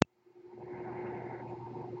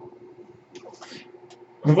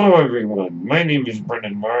Hello everyone, my name is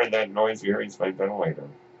Brennan Marr, that noise varies by ventilator.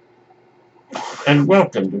 And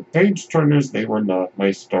welcome to Page Turners They Were Not,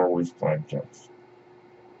 my Star Wars podcast.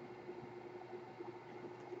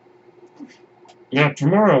 Now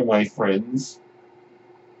tomorrow, my friends,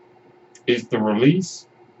 is the release,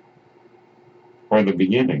 or the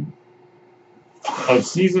beginning, of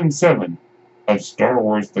Season 7 of Star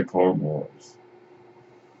Wars The Clone Wars.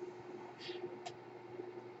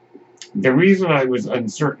 The reason I was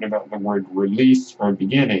uncertain about the word release or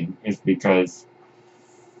beginning is because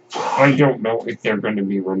I don't know if they're going to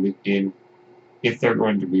be releasing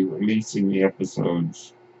the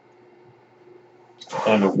episodes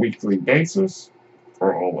on a weekly basis,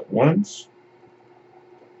 or all at once,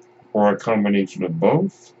 or a combination of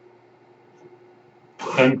both.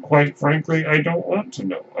 And quite frankly, I don't want to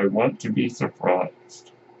know. I want to be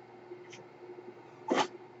surprised.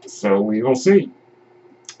 So we will see.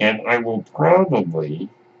 And I will probably,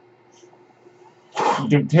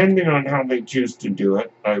 depending on how they choose to do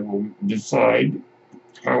it, I will decide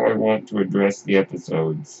how I want to address the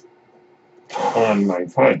episodes on my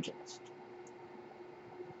podcast.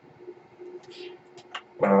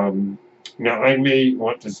 Now, I may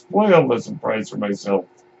want to spoil the surprise for myself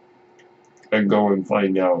and go and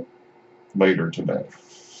find out later today.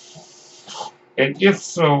 And if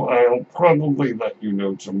so, I'll probably let you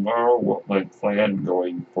know tomorrow what my plan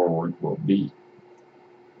going forward will be.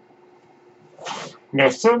 Now,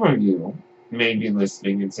 some of you may be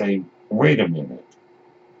listening and saying, wait a minute.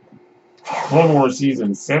 Clone Wars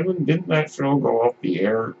Season 7, didn't that show go off the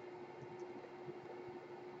air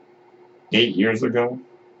 8 years ago?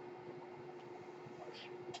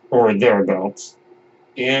 Or thereabouts.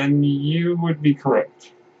 And you would be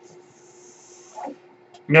correct.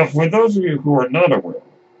 Now, for those of you who are not aware,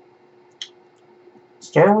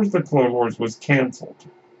 Star Wars The Clone Wars was canceled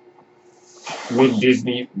when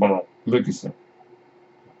Disney bought Lucasfilm.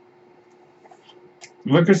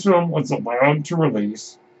 Lucasfilm was allowed to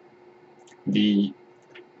release the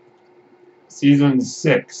Season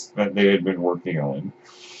 6 that they had been working on,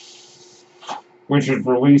 which was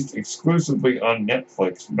released exclusively on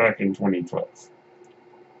Netflix back in 2012.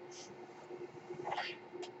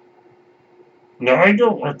 Now, I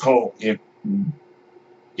don't recall if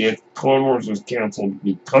Clone Wars was canceled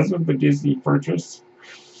because of the Disney purchase,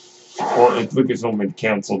 or if Lucasfilm had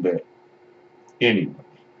canceled it anyway.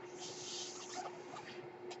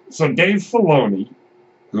 So Dave Filoni,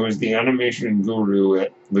 who is the animation guru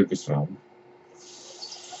at Lucasfilm,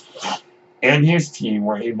 and his team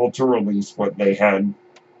were able to release what they had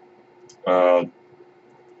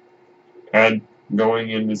going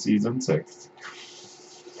into Season 6.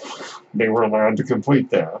 They were allowed to complete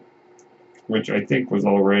that, which I think was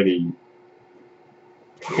already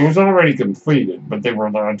completed, but they were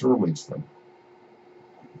allowed to release them.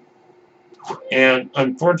 And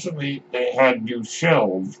unfortunately, they had to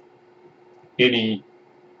shelve any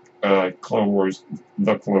the Clone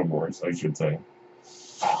Wars, I should say,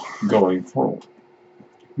 going forward.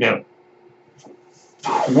 Now,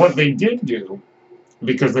 what they did do,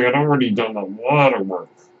 because they had already done a lot of work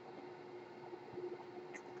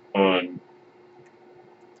on,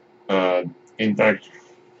 in fact,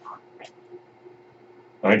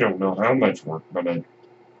 I don't know how much work, but a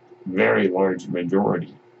very large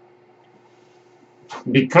majority.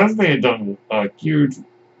 Because they had done a huge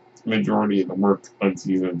majority of the work on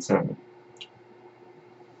Season 7,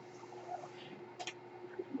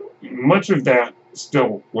 much of that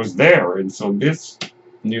still was there, and so this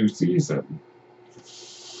new season,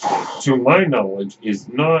 to my knowledge, is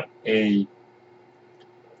not a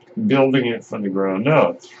building it from the ground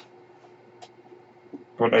up,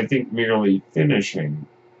 but I think merely finishing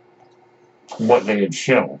what they had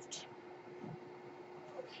shelved.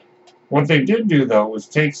 What they did do, though, was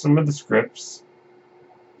take some of the scripts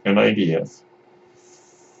and ideas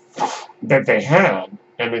that they had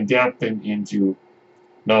and adapt them into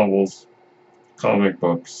novels, comic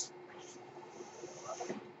books,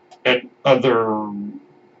 and other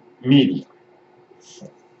media.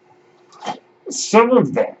 Some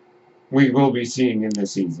of that we will be seeing in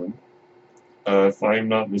this season. If I'm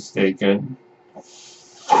not mistaken,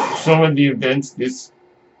 some of the events this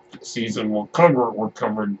season will cover were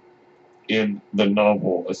covered in the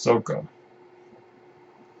novel Ahsoka.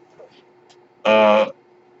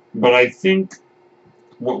 But I think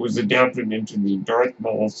what was adapted into the Darth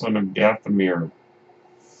Maul, Son of Dathomir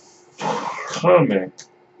comic,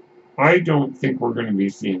 I don't think we're going to be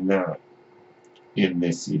seeing that in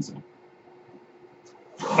this season.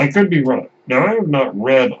 I could be wrong. Now, I have not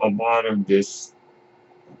read a lot of this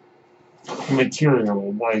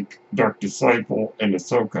material like Dark Disciple and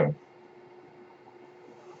Ahsoka,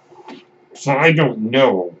 So I don't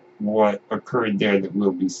know what occurred there that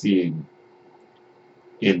we'll be seeing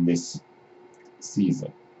in this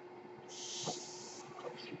season.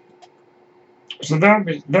 So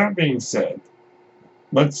that being said,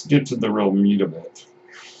 let's get to the real meat of it.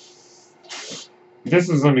 This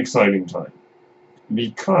is an exciting time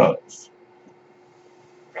because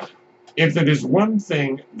if it is one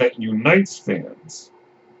thing that unites fans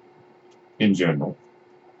in general,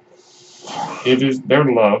 it is their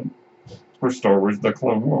love for Star Wars The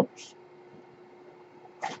Clone Wars.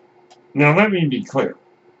 Now, let me be clear.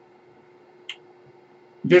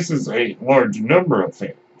 This is a large number of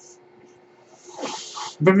fans,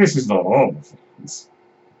 but this is not all the fans.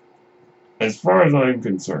 As far as I'm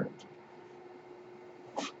concerned,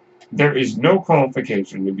 there is no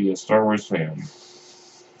qualification to be a Star Wars fan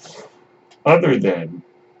other than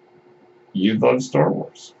you love Star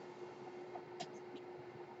Wars.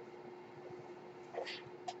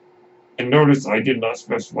 And notice I did not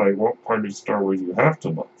specify what part of Star Wars you have to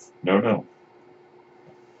love. No.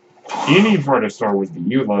 Any part of Star Wars that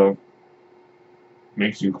you love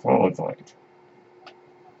makes you qualified.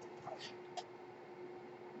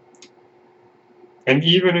 And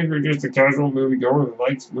even if you're just a casual moviegoer who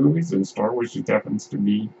likes movies and Star Wars just happens to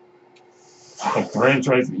be a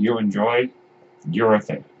franchise that you enjoy, you're a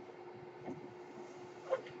fan.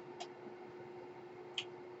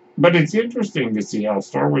 But it's interesting to see how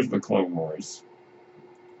Star Wars The Clone Wars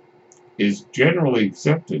is generally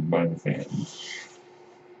accepted by the fans.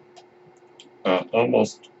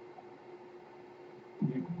 Almost,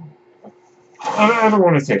 I don't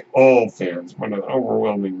want to say all fans, but an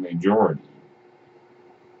overwhelming majority.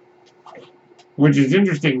 Which is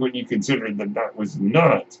interesting when you consider that that was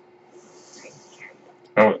not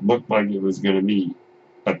how it looked like it was going to be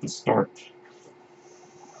at the start.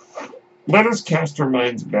 Let us cast our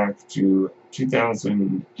minds back to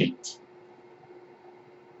 2008.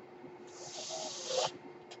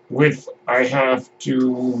 I have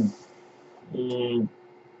to, the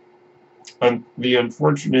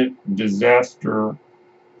unfortunate disaster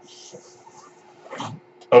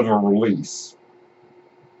of a release.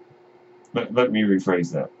 Let me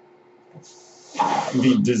rephrase that.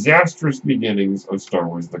 The disastrous beginnings of Star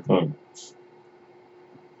Wars The Clone Wars.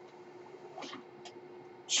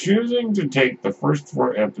 Choosing to take the first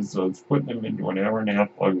 4 episodes, put them into an hour-and-a-half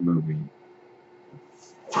long movie,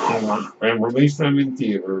 and release them in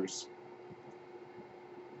theaters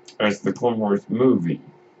as the Clone Wars movie,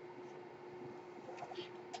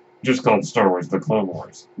 just called Star Wars The Clone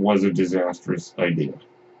Wars, was a disastrous idea.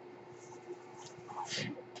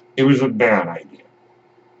 It was a bad idea.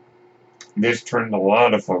 This turned a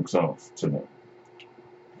lot of folks off to them.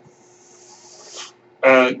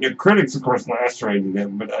 The critics, of course, lacerated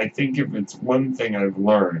them, but I think if it's one thing I've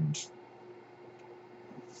learned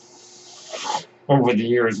over the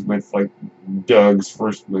years with, like, Doug's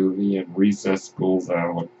first movie and Recess School's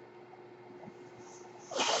Out,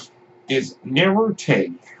 is never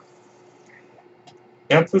take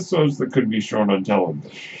episodes that could be shown on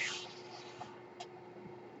television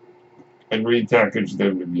and repackage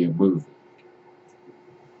them to be a movie.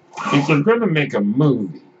 If you're going to make a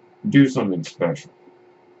movie, do something special.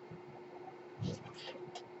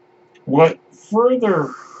 What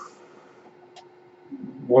further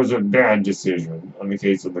was a bad decision on the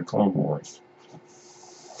case of the Clone Wars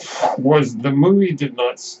was the movie did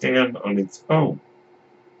not stand on its own.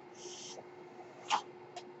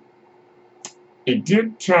 It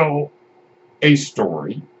did tell a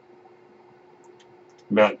story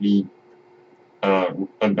about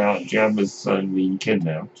about Jabba's son being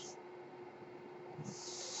kidnapped,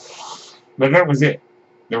 but that was it.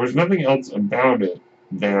 There was nothing else about it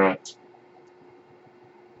that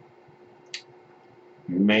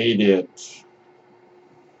made it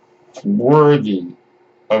worthy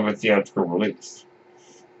of a theatrical release.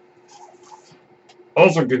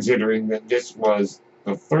 Also considering that this was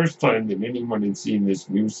the first time that anyone had seen this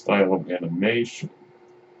new style of animation.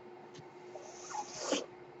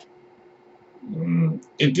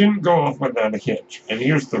 It didn't go off without a hitch, and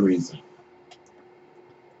here's the reason.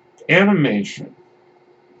 Animation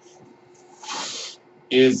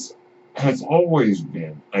has always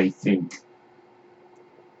been, I think,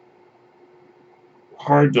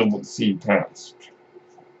 hard to see past.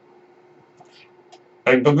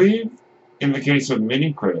 I believe, in the case of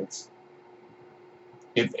many critics,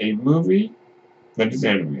 if a movie that is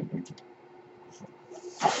animated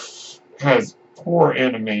has poor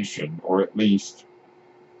animation, or at least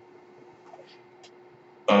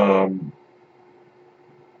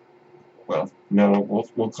well, no,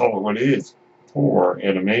 we'll call it what it is, poor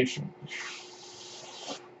animation.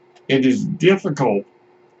 It is difficult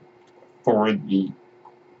for the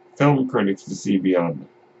film critics to see beyond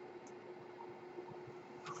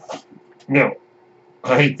that. Now,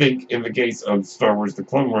 I think in the case of Star Wars The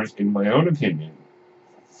Clone Wars, in my own opinion,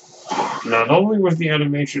 not only was the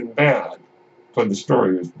animation bad, but the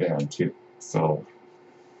story was bad too. So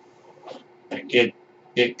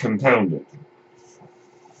it compounded,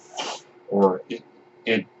 or it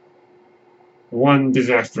one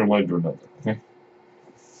disaster led to another.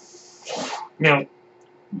 Now,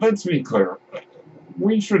 let's be clear.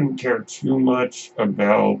 We shouldn't care too much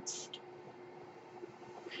about.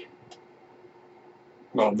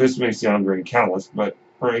 Well, this may sound very callous, but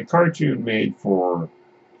for a cartoon made for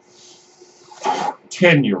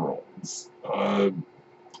 10-year-olds,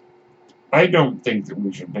 I don't think that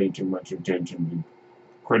we should pay too much attention to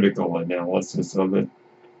critical analysis of it.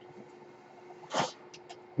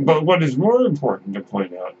 But what is more important to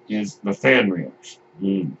point out is the fan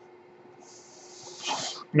reaction.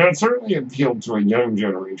 Now, it certainly appealed to a young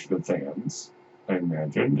generation of fans, I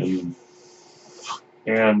imagine,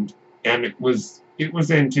 and it was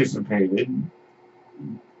anticipated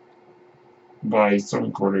by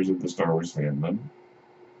some quarters of the Star Wars fandom.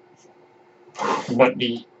 But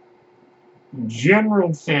the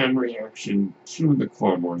general fan reaction to the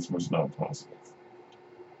Clone Wars was not positive.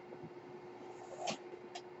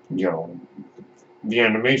 The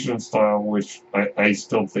animation style, which I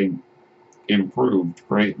still think improved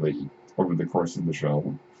greatly over the course of the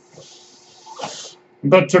show,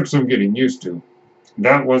 that took some getting used to.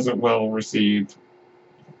 That wasn't well received.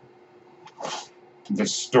 The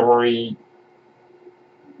story,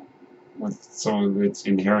 with some of its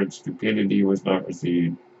inherent stupidity, was not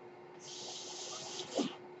received.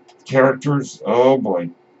 Characters, oh boy.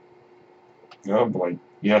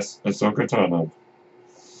 Yes, Ahsoka Tano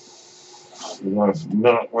was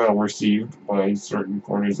not well received by certain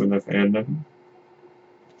corners of the fandom.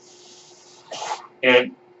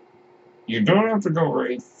 And you don't have to go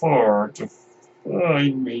very far to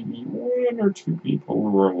find maybe one or two people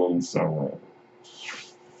who are a little sour.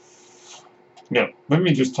 Now, let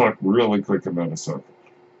me just talk really quick about Ahsoka.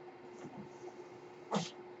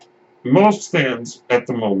 Most fans at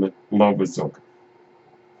the moment love Ahsoka,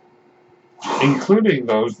 including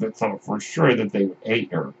those that thought for sure that they would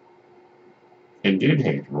hate her, and did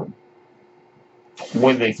hate her,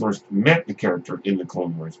 when they first met the character in the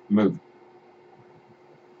Clone Wars movie.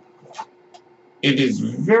 It is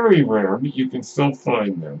very rare, but you can still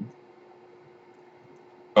find them,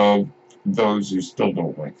 of those who still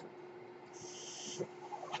don't like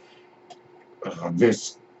her.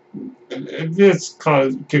 This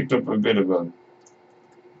kicked up a bit of a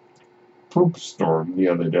poop storm the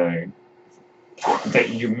other day that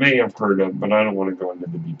you may have heard of, but I don't want to go into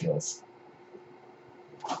the details.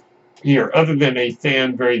 Here, other than a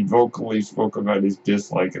fan very vocally spoke about his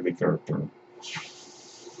dislike of the character.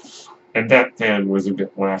 And that fan was a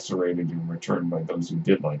bit lacerated in return by those who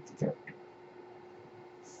did like the character.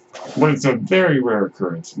 But it's a very rare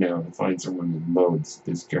occurrence now to find someone who loathes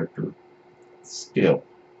this character still.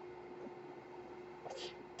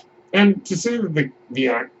 And to say that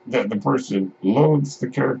the person loathes the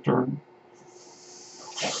character,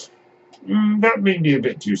 that may be a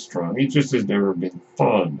bit too strong. He just has never been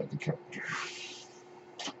fond of the character.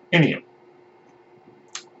 Anyhow.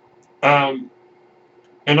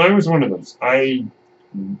 And I was one of those. I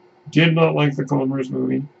did not like the Clone Wars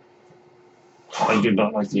movie. I did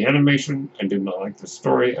not like the animation. I did not like the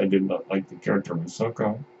story. I did not like the character of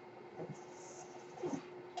Ahsoka.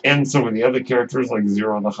 And some of the other characters like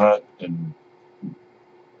Zero the Hutt and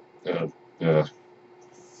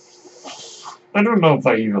I don't know if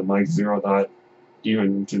I even like Zero the Hutt,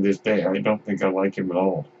 even to this day. I don't think I like him at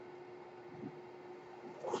all.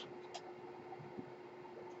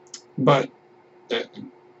 But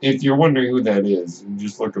if you're wondering who that is,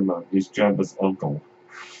 just look him up. He's Jabba's uncle,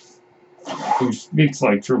 who speaks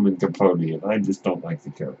like Truman Capote, and I just don't like the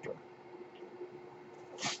character.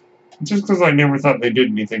 Just because I never thought they did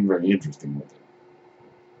anything very interesting with it.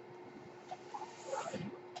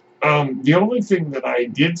 The only thing that I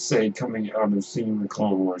did say coming out of seeing the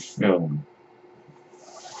Clone Wars film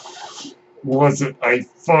was that I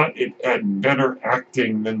thought it had better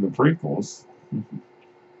acting than the prequels.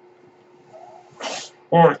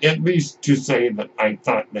 Or at least to say that I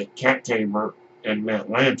thought that Kat Taber and Matt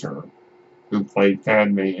Lanter, who played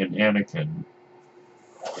Padme and Anakin,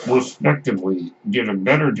 respectively, did a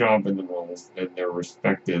better job in the roles than their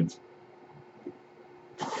respective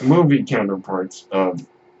movie counterparts of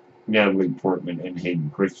Natalie Portman and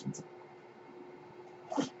Hayden Christensen.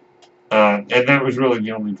 And that was really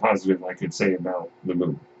the only positive I could say about the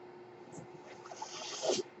movie.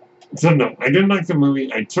 So no, I didn't like the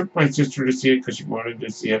movie. I took my sister to see it because she wanted to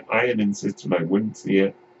see it. I had insisted I wouldn't see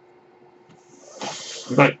it.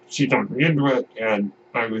 But she talked me into it, and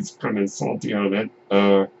I was kind of salty on it.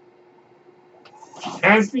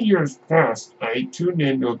 As the years passed, I tuned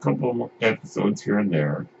into a couple more episodes here and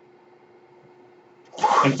there.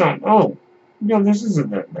 I thought, oh, this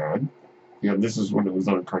isn't that bad. This is when it was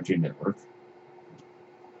on Cartoon Network.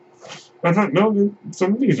 I thought, no,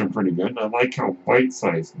 some of these are pretty good. I like how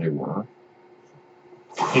bite-sized they were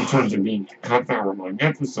in terms of being half-hour long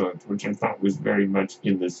episodes, which I thought was very much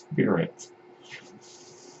in the spirit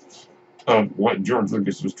of what George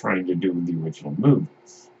Lucas was trying to do with the original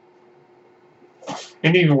movies.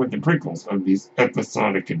 And even with the prequels of these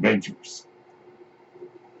episodic adventures.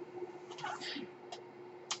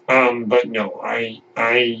 But no, I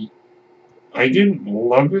didn't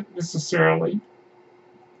love it necessarily,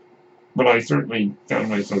 but I certainly found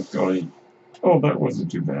myself going, oh, that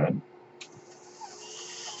wasn't too bad.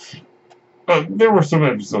 There were some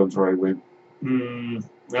episodes where I went, I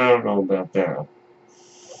don't know about that.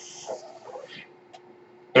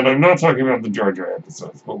 And I'm not talking about the Jar Jar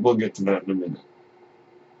episodes, but we'll get to that in a minute.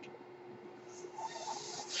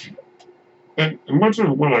 And much of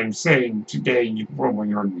what I'm saying today, you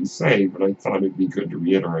probably heard me say, but I thought it'd be good to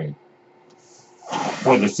reiterate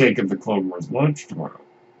for the sake of the Clone Wars launch tomorrow.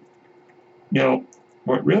 Now,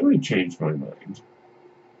 what really changed my mind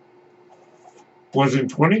was in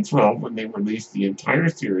 2012 when they released the entire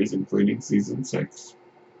series, including Season 6,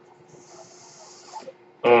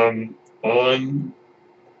 on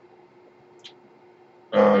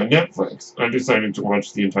Netflix. I decided to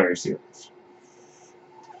watch the entire series.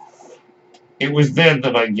 It was then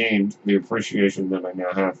that I gained the appreciation that I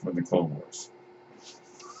now have for the Clone Wars.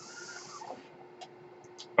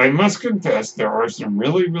 I must confess there are some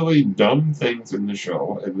really, really dumb things in the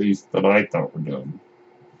show, at least that I thought were dumb,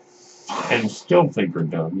 and still think are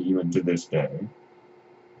dumb even to this day.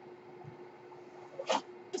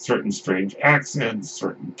 Certain strange accents,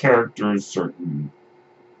 certain characters,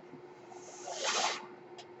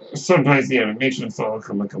 sometimes the animation style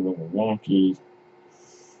can look a little wonky.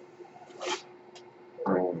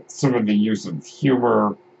 Some of the use of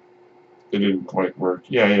humor, it didn't quite work.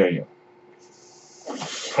 Yeah.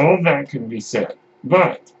 All that can be said.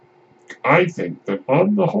 But I think that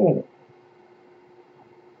on the whole,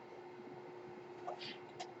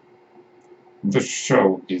 the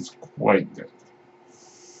show is quite good.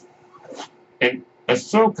 And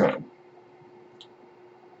Ahsoka,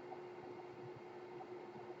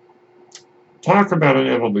 talk about an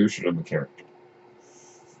evolution of a character.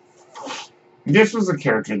 This was a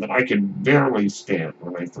character that I could barely stand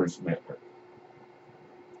when I first met her.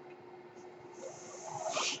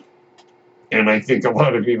 And I think a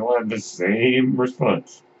lot of people had the same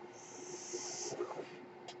response.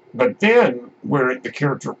 But then, where the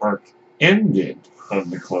character arc ended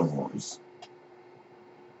on the Clone Wars,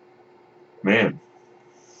 man,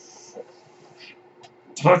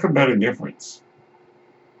 talk about a difference.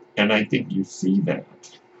 And I think you see that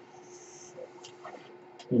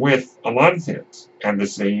with a lot of things, and the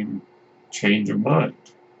same change of mind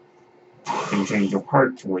and change of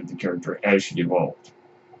heart toward the character as she evolved.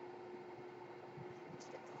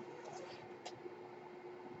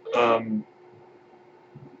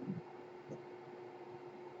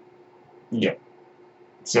 Yeah.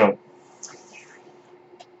 So,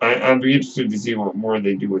 I'll be interested to see what more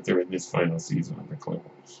they do with her in this final season of the Clone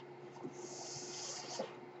Wars.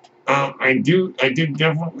 I did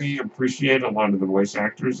definitely appreciate a lot of the voice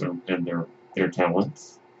actors and their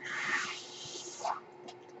talents.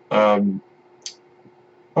 Obi-Wan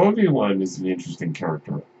is an interesting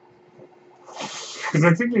character. Because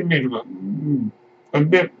I think they made him a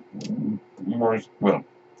bit more, well,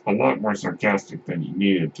 a lot more sarcastic than he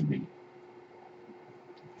needed to be.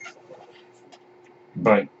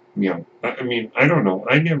 But, I mean, I don't know.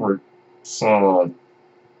 I never saw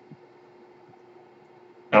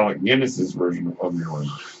Alec Guinness's version of Obi-Wan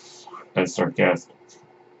as sarcastic.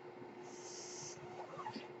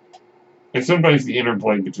 And sometimes the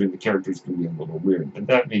interplay between the characters can be a little weird. But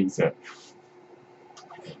that being said,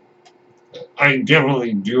 I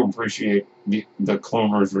definitely do appreciate the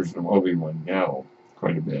Clone Wars version of Obi-Wan now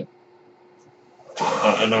quite a bit.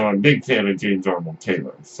 And I'm a big fan of James Arnold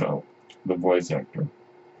Taylor, so the voice actor.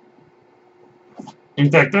 In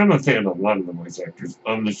fact, I'm a fan of a lot of the voice actors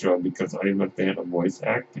on the show because I am a fan of voice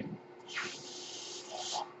acting.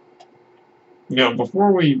 Now,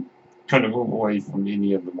 before we kind of move away from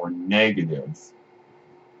any of the more negatives,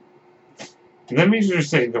 let me just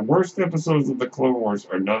say the worst episodes of the Clone Wars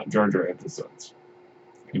are not Jar Jar episodes,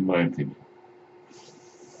 in my opinion.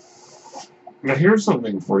 Now here's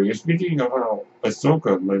something for you. Speaking of how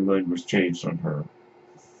Ahsoka, my mind was changed on her.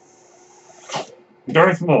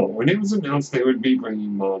 Darth Maul, when it was announced they would be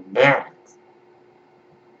bringing Maul back,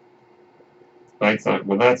 I thought,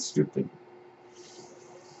 well, that's stupid.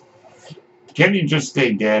 Can he just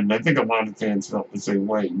stay dead? And I think a lot of fans felt the same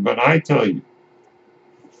way. But I tell you,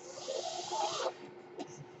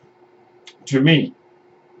 to me,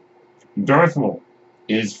 Darth Maul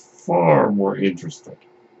is far more interesting.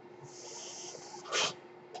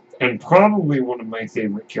 And probably one of my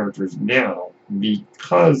favorite characters now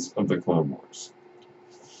because of the Clone Wars.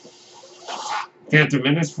 Phantom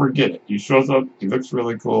Menace, forget it. He shows up, he looks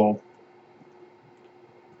really cool,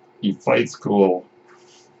 he fights cool,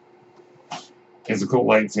 he has a cool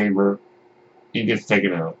lightsaber, he gets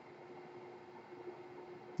taken out.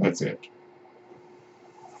 That's it.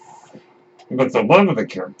 But the love of the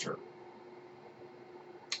character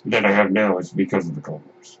that I have now is because of the Clone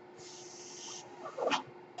Wars.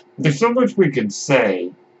 There's so much we could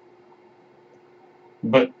say,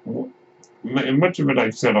 but much of it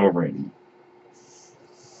I've said already.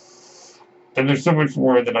 And there's so much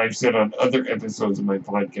more that I've said on other episodes of my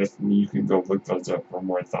podcast, and you can go look those up for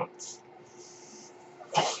more thoughts.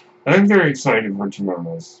 I'm very excited for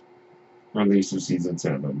tomorrow's release of Season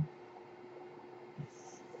 7.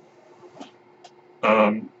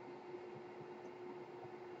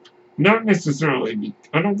 Not necessarily,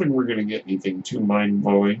 I don't think we're going to get anything too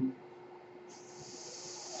mind-blowing.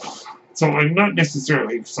 So I'm not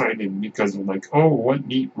necessarily excited because I'm like, oh, what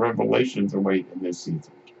neat revelations await in this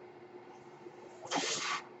season.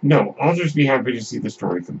 No, I'll just be happy to see the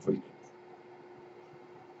story completed.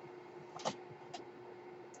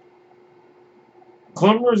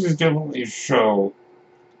 Clone Wars is definitely a show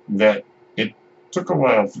that it took a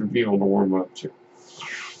while for people to warm up to.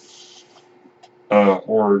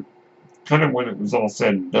 Or kind of when it was all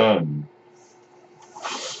said and done.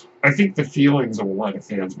 I think the feelings of a lot of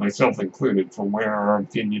fans, myself included, from where our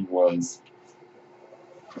opinions were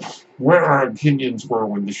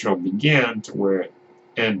when the show began to where it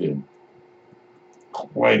ended,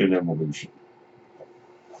 quite an evolution.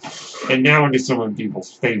 And now it is some of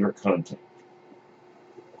people's favorite content.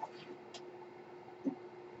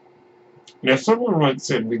 Now, someone once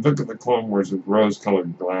said we look at the Clone Wars with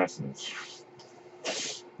rose-colored glasses.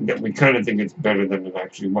 That we kind of think it's better than it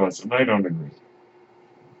actually was, and I don't agree.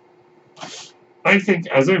 I think,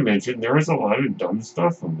 as I mentioned, there is a lot of dumb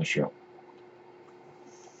stuff on the show.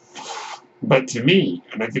 But to me,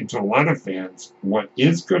 and I think to a lot of fans, what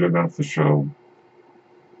is good about the show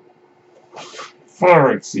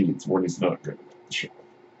far exceeds what is not good about the show.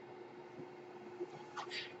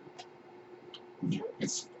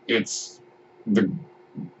 It's the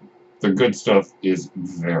good stuff is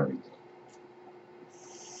very good.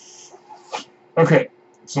 Okay,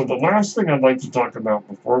 so the last thing I'd like to talk about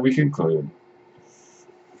before we conclude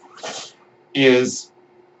is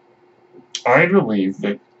I believe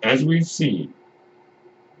that, as we've seen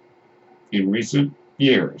in recent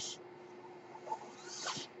years,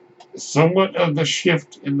 somewhat of the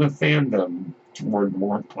shift in the fandom toward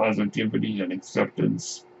more positivity and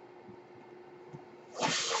acceptance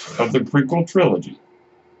of the prequel trilogy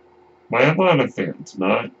by a lot of fans,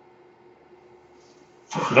 not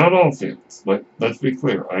all fans. Let's be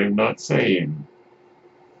clear. I am not saying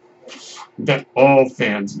that all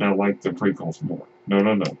fans now like the prequels more. No.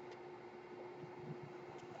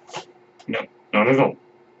 No, not at all.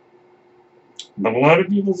 But a lot of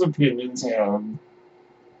people's opinions have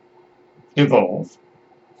evolved,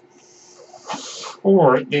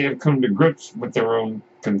 or they have come to grips with their own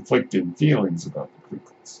conflicted feelings about the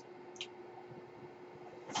prequels.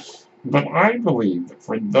 But I believe that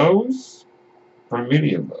for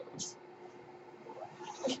many of those,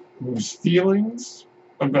 whose feelings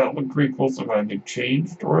about the prequels have either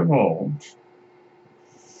changed or evolved,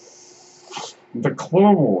 the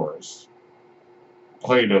Clone Wars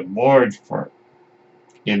played a large part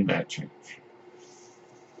in that change.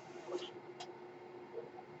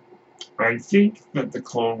 I think that the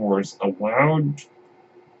Clone Wars allowed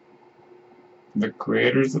the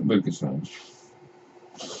creators of Lucasfilm,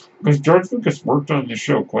 because George Lucas worked on the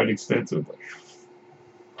show quite extensively,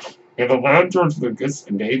 it allowed George Lucas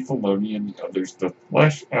and Dave Filoni and the others to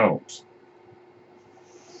flesh out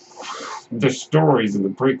the stories of the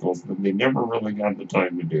prequels that they never really got the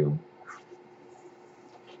time to do.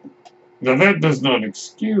 Now, that does not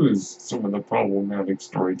excuse some of the problematic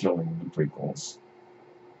storytelling in the prequels.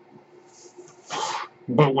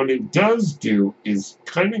 But what it does do is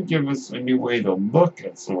kind of give us a new way to look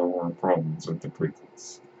at some of our problems with the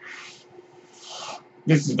prequels.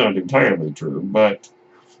 This is not entirely true, but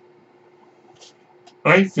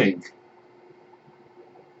I think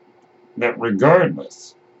that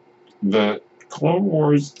regardless, the Clone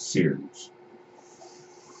Wars series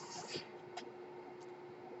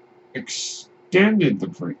extended the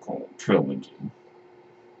prequel trilogy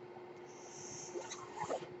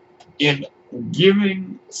in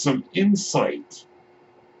giving some insight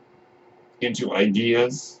into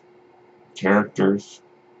ideas, characters,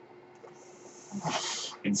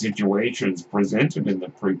 and situations presented in the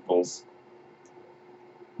prequels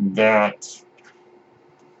that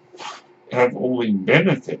have only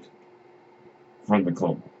benefited from the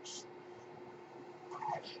Clone Wars.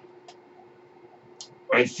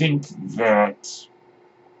 I think that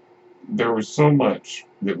there was so much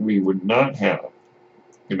that we would not have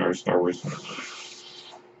in our Star Wars family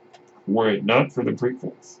were it not for the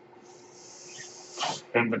prequels.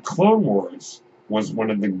 And the Clone Wars was one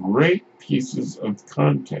of the great pieces of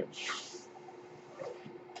content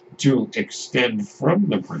to extend from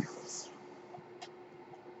the prequels.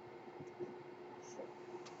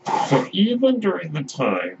 So even during the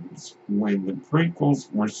times when the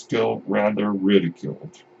prequels were still rather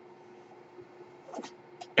ridiculed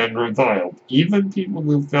and reviled, even people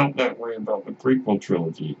who felt that way about the prequel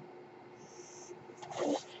trilogy,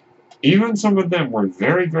 even some of them were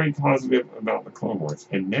very, very positive about the Clone Wars.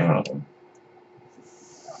 And now,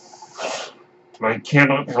 I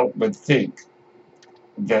cannot help but think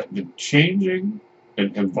that the changing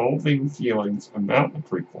and evolving feelings about the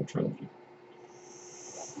prequel trilogy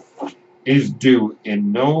is due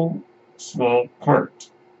in no small part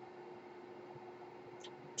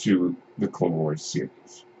to the Clone Wars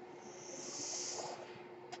series.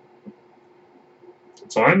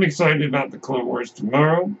 So I'm excited about the Clone Wars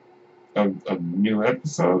tomorrow of new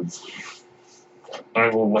episodes. I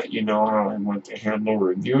will let you know how I want to handle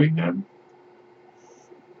reviewing them.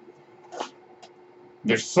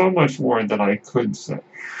 There's so much more that I could say,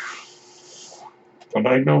 but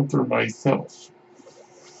I know for myself,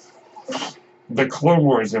 the Clone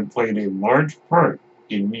Wars have played a large part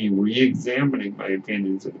in me re-examining my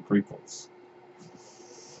opinions of the prequels.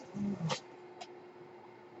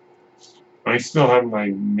 I still have my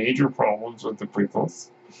major problems with the prequels.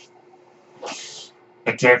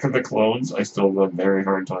 Attack of the Clones, I still have a very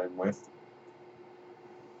hard time with.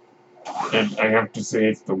 And I have to say,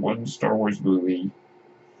 it's the one Star Wars movie,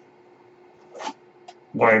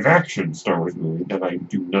 live-action Star Wars movie, that I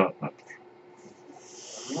do not like.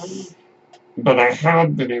 But I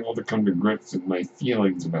have been able to come to grips with my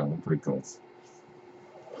feelings about the prequels,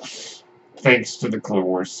 thanks to the Clone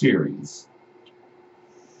Wars series.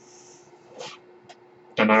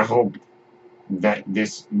 And I hope that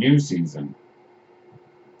this new season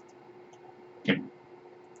can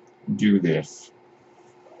do this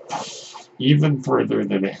even further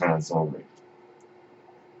than it has already.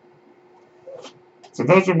 So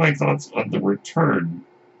those are my thoughts on the return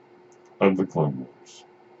of the Clone Wars.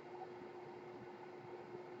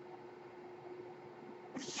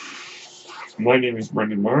 My name is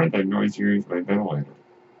Brendan Marr. That noise here is my ventilator.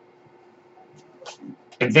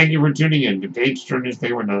 And thank you for tuning in to Page Turners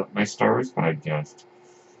They Were Not, my Star Wars podcast.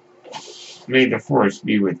 May the Force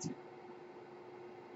be with you.